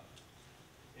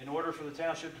 in order for the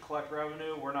township to collect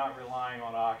revenue, we're not relying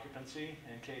on occupancy,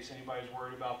 in case anybody's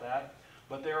worried about that.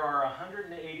 But there are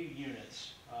 180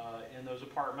 units in those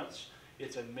apartments.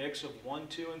 It's a mix of 1,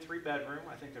 2, and 3 bedroom.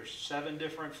 I think there's 7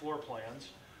 different floor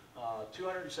plans,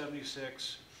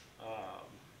 276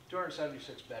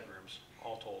 bedrooms,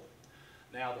 all told.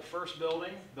 Now the first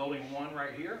building, building 1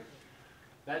 right here,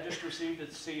 that just received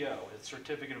its CO, its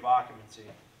certificate of occupancy.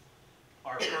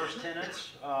 Our first tenants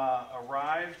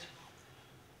arrived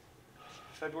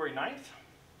February 9th?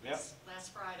 Yep.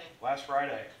 Last Friday. Last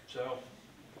Friday. So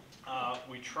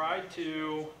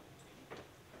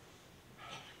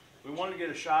we wanted to get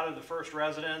a shot of the first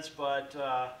residents, but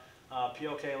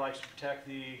PLK likes to protect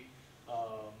the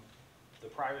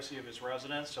privacy of its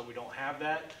residents, so we don't have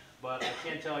that. But I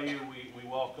can tell you we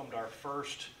welcomed our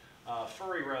first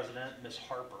furry resident, Miss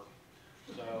Harper.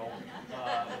 So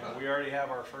we already have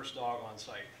our first dog on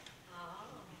site.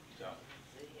 So,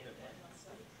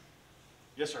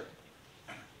 yes, sir.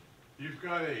 You've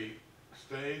got a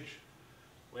stage.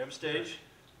 We have a stage.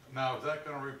 Now, is that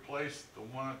gonna replace the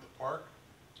one at the park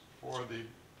for the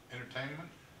entertainment?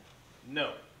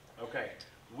 No. Okay.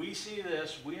 We see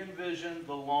this, we envision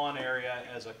the lawn area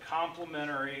as a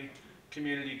complementary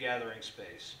community gathering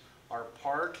space. Our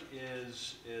park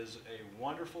is a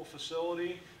wonderful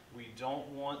facility. We don't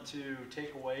want to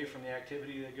take away from the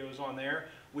activity that goes on there.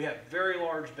 We have very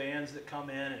large bands that come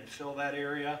in and fill that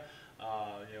area.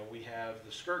 We have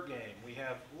the skirt game. We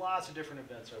have lots of different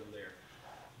events over there.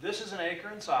 This is an acre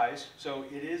in size, so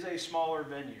it is a smaller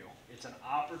venue. It's an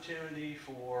opportunity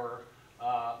for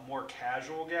more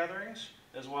casual gatherings,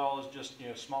 as well as just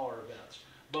smaller events.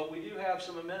 but we do have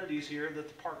some amenities here that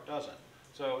the park doesn't.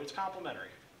 So it's complementary.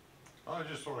 I was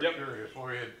just sort of Yep. curious, well,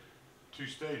 we had two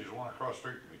stages, one across the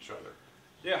street from each other.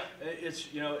 Yeah,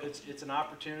 it's, you know, it's an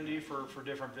opportunity for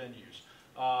different venues.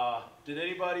 Did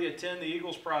anybody attend the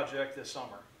Eagles project this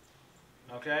summer?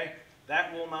 Okay,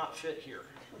 that will not fit here,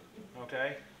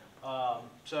 okay?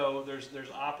 So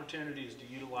there's opportunities to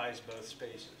utilize both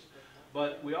spaces.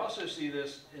 But we also see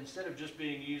this, instead of just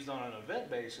being used on an event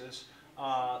basis,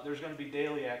 there's gonna be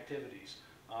daily activities.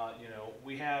 You know,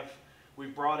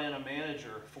 we've brought in a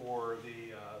manager for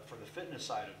the fitness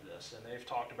side of this, and they've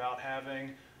talked about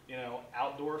having, you know,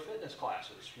 outdoor fitness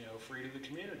classes, you know, free to the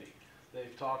community.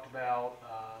 They've talked about,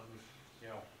 you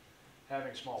know,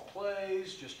 having small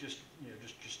plays, just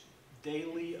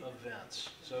daily events.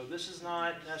 So this is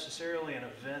not necessarily an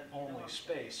event-only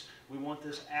space. We want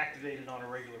this activated on a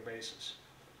regular basis.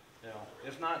 You know,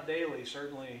 if not daily,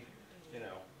 certainly, you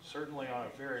know, certainly on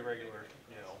a very regular,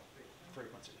 you know,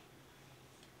 frequency.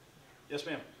 Yes,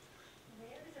 ma'am. Where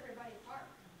does everybody park?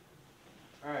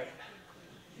 All right.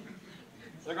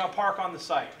 They're going to park on the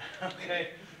site, okay?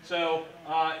 So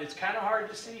it's kind of hard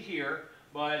to see here,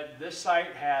 but this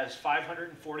site has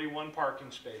 541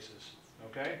 parking spaces,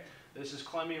 okay? This is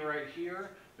Clemmy right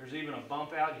here. There's even a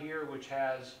bump out here which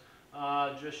has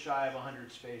just shy of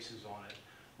 100 spaces on it.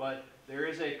 But there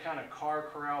is a kind of car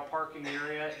corral parking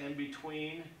area in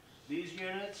between these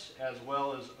units, as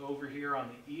well as over here on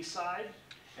the east side.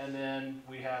 And then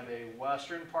we have a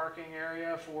western parking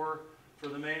area for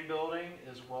the main building,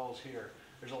 as well as here.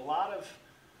 There's a lot of,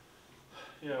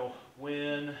 you know,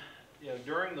 when, you know,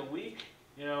 during the week,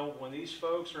 you know, when these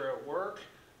folks are at work,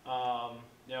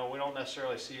 you know, we don't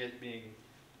necessarily see it being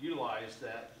utilized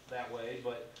that way,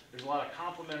 but there's a lot of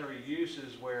complementary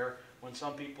uses where when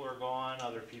some people are gone,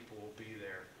 other people will be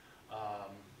there. Oh,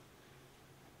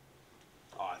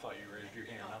 I thought you raised your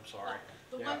hand, I'm sorry.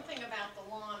 The Yeah. one thing about the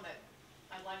lawn that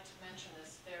I'd like to mention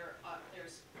is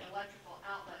there's electrical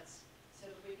outlets so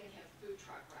that we can have food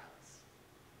truck routes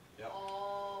Yep.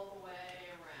 all the way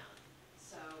around.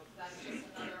 So that's just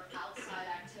another outside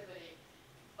activity.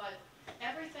 But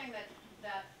everything that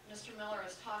Mr. Miller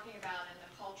is talking about in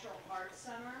the Cultural Arts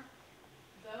Center,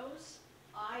 those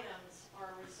items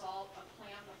are a result of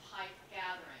Plan the Pike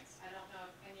gatherings. I don't know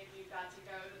if any of you got to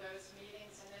go to those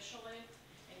meetings initially,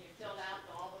 and you filled out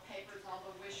all the papers, all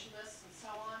the wish lists and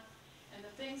so on. And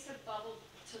the things that bubbled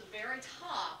to the very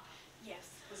top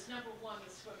was number one,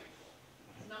 the swimming pool.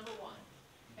 Number one.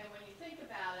 And when you think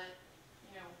about it,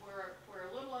 you know, we're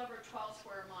a little over 12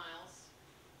 square miles.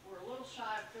 We're a little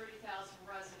shy of 30,000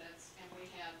 residents, and we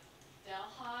have Del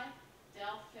High,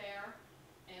 Del Fair,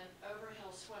 and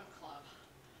Overhill Swim Club,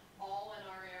 all in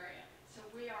our area. So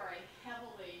we are a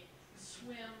heavily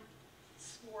swim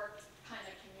sport kind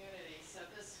of community. So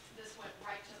this went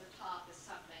right to the top as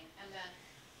something. And then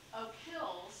Oak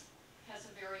Hills has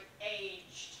a very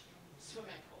aged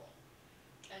swimming pool.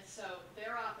 And so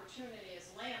their opportunity is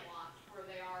landlocked where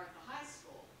they are at the high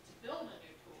school to build a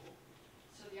new pool.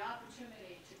 So the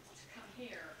opportunity to come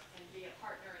here and be a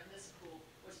partner in this pool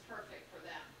was perfect for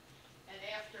them. And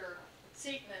after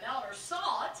Seton and Elder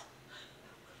saw it,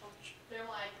 they're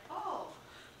like, oh,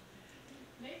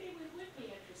 maybe we would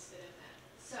be interested in that.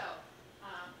 So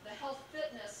the health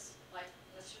fitness, like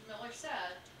Mr. Miller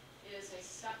said, is a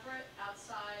separate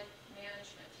outside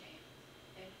management team.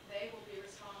 And they will be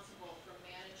responsible for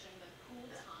managing the pool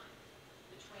time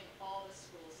between all the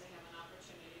schools they have an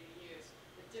opportunity to use.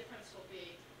 The difference will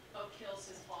be Oak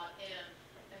Hills is bought in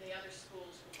and the other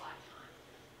schools will buy time.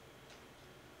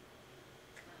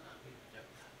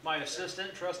 My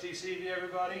assistant, Trustee Seavey,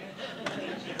 everybody.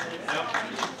 Yep.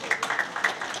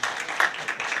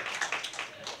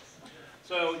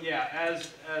 So yeah,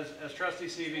 as Trustee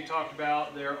Seavey talked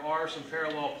about, there are some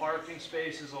parallel parking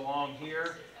spaces along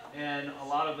here, and a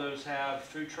lot of those have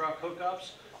food truck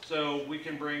hookups. So we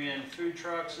can bring in food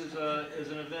trucks as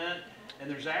an event, and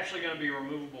there's actually going to be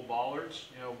removable bollards,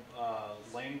 you know,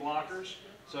 lane blockers.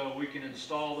 So we can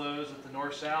install those at the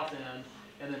north-south end,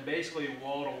 and then basically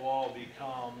wall-to-wall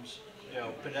becomes, you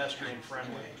know,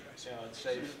 pedestrian-friendly. You know, it's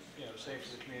safe, you know, safe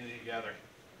for the community to gather.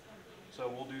 So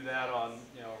we'll do that on,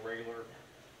 you know, a regular,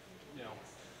 you know,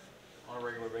 on a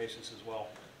regular basis as well.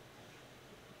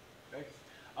 Okay.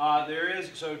 There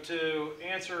is, so to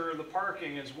answer the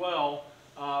parking as well,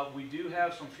 we do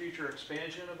have some future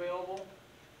expansion available.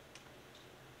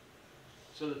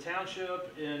 So the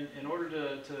township, in order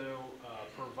to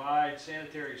provide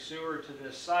sanitary sewer to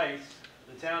this site,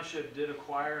 the township did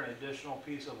acquire an additional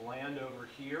piece of land over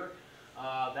here.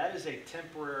 That is a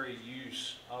temporary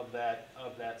use of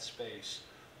that space.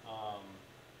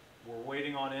 We're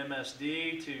waiting on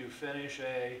MSD to finish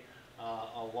a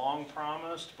a long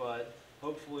promised, but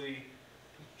hopefully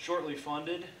shortly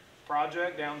funded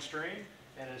project downstream.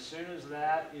 And as soon as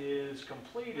that is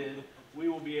completed, we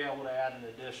will be able to add an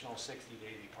additional 60 to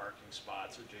 80 parking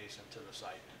spots adjacent to the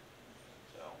site.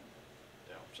 So,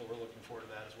 yeah, so we're looking forward to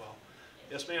that as well.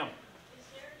 Yes, ma'am. Is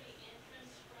there any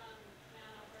entrance from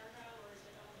Mount Alberta, or is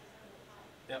it only from the top?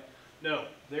 Yep.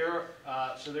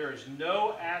 No, so there is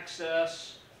no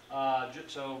access.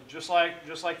 So just like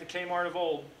the Kmart of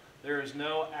old, there is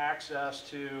no access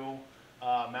to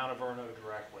Mount Alberta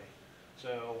directly.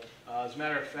 So as a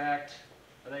matter of fact,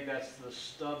 I think that's the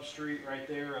stub street right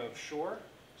there of Shore.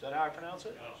 Is that how I pronounce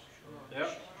it? Sure.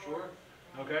 Yep, Shore.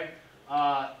 Okay.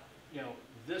 You know,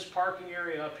 this parking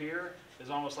area up here is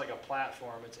almost like a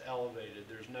platform. It's elevated.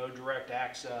 There's no direct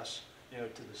access, you know,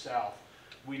 to the south.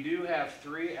 We do have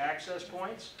 3 access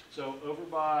points. So over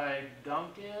by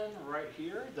Dunkin' right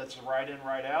here, that's a right in,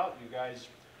 right out. You guys,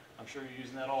 I'm sure you're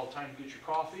using that all the time to get your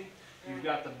coffee. You've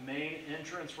got the main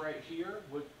entrance right here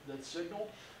that's signaled.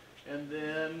 And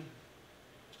then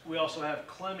we also have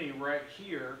Clemmy right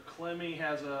here. Clemmy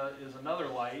is another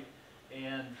light,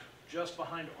 and just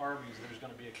behind Arby's there's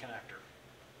going to be a connector.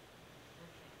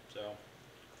 So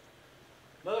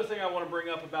another thing I want to bring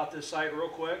up about this site real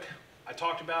quick, I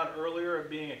talked about earlier it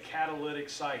being a catalytic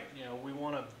site. You know, we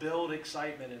want to build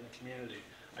excitement in the community.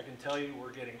 I can tell you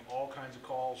we're getting all kinds of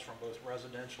calls from both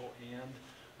residential and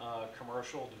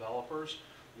commercial developers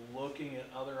looking at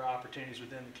other opportunities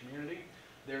within the community.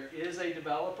 There is a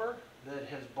developer that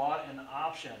has bought an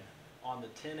option on the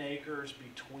 10 acres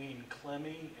between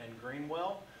Clemmy and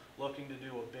Greenwell, looking to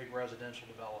do a big residential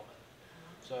development.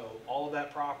 So all of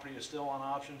that property is still on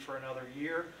option for another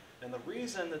year. And the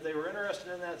reason that they were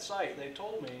interested in that site, they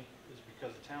told me, is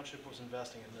because the township was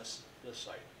investing in this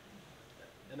site.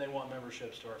 And they want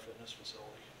memberships to our fitness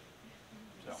facility.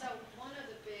 So one of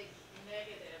the big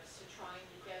negatives to trying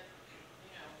to get,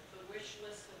 you know, the wish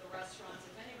list of the restaurants,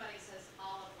 if anybody says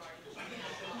Olive Garden, you can't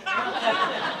have Olive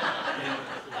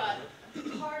Garden.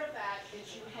 But part of that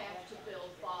is you have to build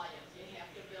volume, you have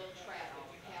to build traffic,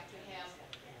 you have to have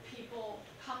people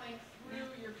coming through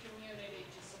your community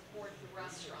to support the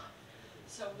restaurant.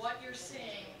 So what you're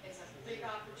seeing is a big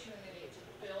opportunity to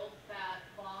build that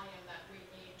volume that we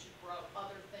need to grow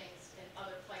other things in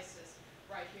other places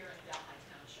right here in Delhi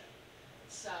Township.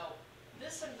 So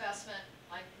this investment,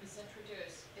 like was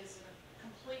introduced, is a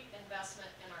complete investment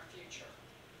in our future.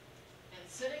 And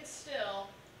sitting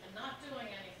still and not doing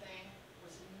anything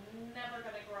was never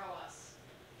going to grow us.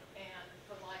 And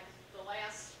for like the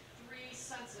last 3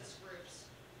 census groups,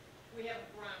 we haven't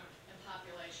grown in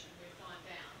population, we've gone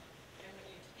down. And when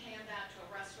you hand that to a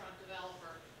restaurant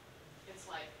developer, it's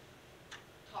like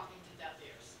talking to deaf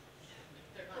ears.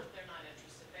 They're not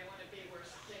interested. They want to be where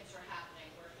things are happening,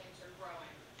 where things are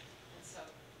growing. And so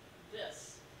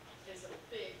this is a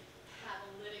big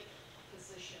catalytic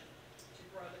position to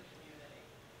grow the community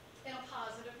in a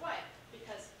positive way,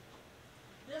 because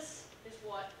this is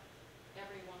what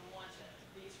everyone wanted.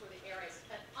 These were the areas.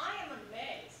 And I am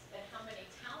amazed at how many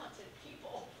talented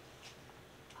people,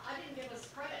 I didn't give us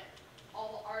credit,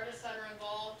 all the artists that are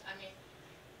involved. I mean,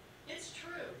 it's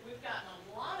true. We've gotten a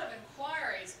lot of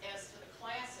inquiries as to the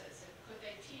classes and could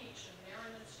they teach, and they're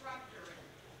an instructor. And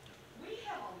we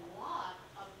have a lot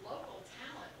of local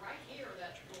talent right here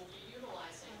that will be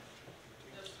utilizing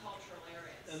those cultural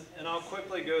areas. And I'll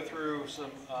quickly go through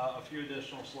a few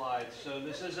additional slides. So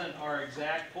this isn't our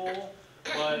exact pool,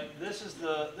 but this is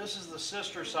the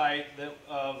sister site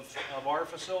of our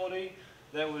facility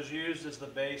that was used as the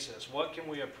basis. What can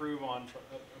we improve upon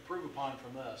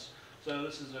from this? So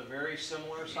this is a very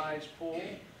similar size pool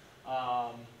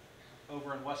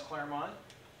over in West Claremont.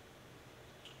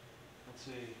 Let's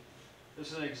see.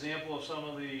 This is an example of some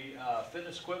of the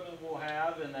fitness equipment we'll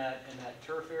have in that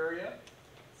turf area.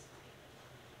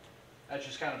 That's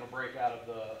just kind of a breakout of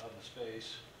the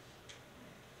space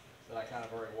that I kind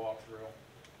of already walked through.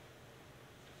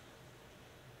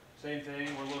 Same thing,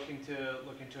 we're looking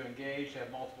to engage,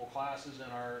 have multiple classes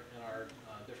in our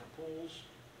different pools.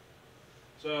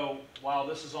 So while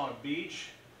this is on a beach,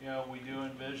 you know, we do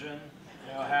envision,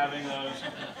 you know, having those.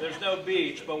 There's no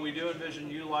beach, but we do envision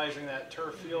utilizing that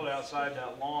turf field outside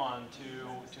that lawn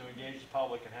to engage the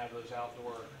public and have those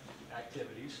outdoor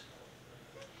activities.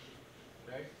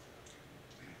 Okay.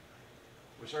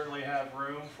 We certainly have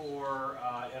room for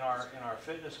in our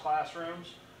fitness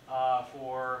classrooms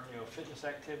for, you know, fitness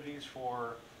activities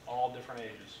for all different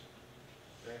ages.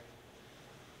 Okay.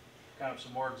 Kind of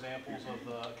some more examples of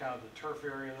the kind of the turf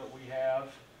area that we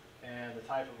have and the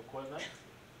type of equipment.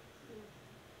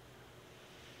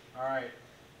 All right,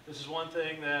 this is one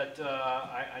thing that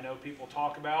I know people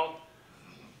talk about.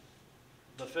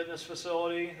 The fitness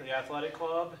facility, the athletic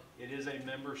club, it is a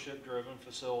membership-driven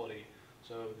facility.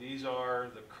 So these are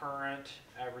the current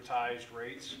advertised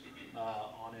rates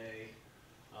on a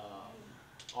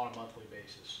monthly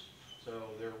basis. So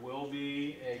there will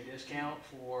be a discount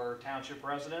for township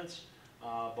residents,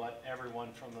 but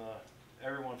everyone from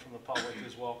the public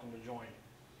is welcome to join.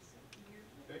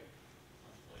 Okay.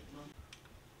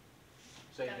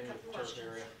 Same Got a thing couple with the turf questions.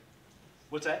 area.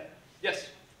 What's that? Yes.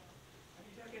 Are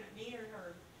you talking at me or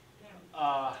her?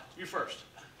 Him? You first.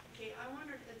 Okay, I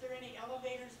wondered, is there any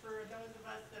elevators for those of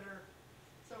us that are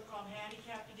so-called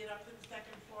handicapped to get up to the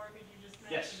second floor, because you just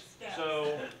mentioned Yes. steps?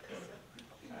 So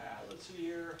let's see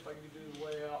here if I can do the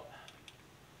layout.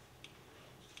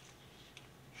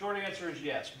 Short answer is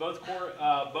yes. Both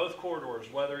corridors,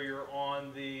 whether you're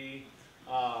on the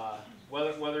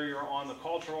whether you're on the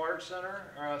Cultural Arts Center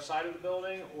side of the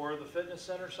building or the fitness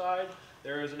center side,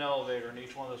 there is an elevator in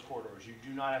each one of those corridors. You do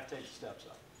not have to take the steps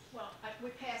up. Well, we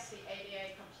passed the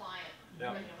ADA compliant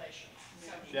Yeah. regulations.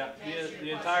 So Yeah, to answer your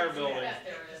the entire question, building. that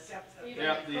there is. Steps up. Even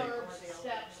Yeah, the curbs,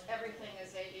 steps, everything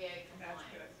is ADA That's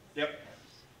compliant. good. Yep.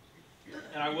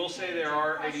 And I will say there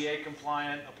are ADA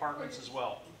compliant apartments as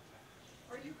well.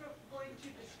 Are you going to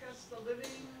discuss the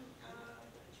living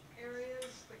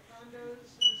areas, the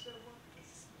condos and so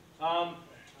forth?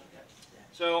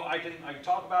 So I can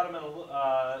talk about them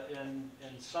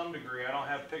in some degree. I don't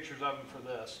have pictures of them for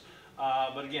this.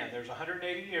 But again, there's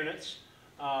 180 units.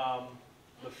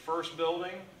 The first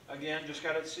building, again, just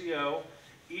got its CO.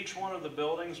 Each one of the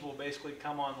buildings will basically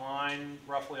come online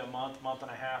roughly a month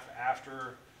and a half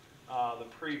after the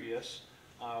previous.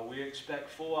 We expect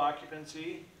full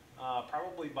occupancy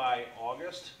probably by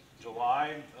August,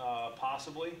 July,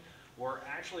 possibly. We're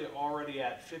actually already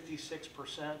at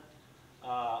 56%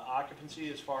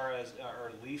 occupancy as far as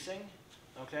our leasing.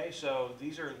 Okay, so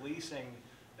these are leasing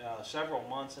several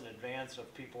months in advance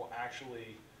of people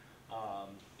actually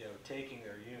taking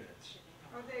their units.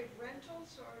 Are they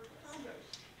rentals or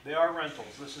condos? They are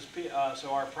rentals. This is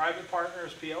so our private partner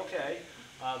is PLK.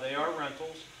 They are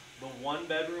rentals. The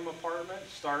one-bedroom apartment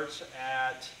starts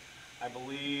at, I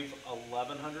believe,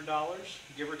 $1,100,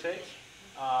 give or take.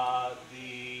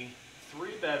 The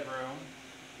three-bedroom,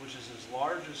 which is as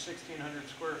large as 1,600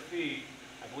 square feet,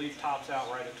 I believe tops out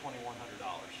right at $2,100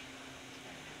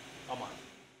 a month.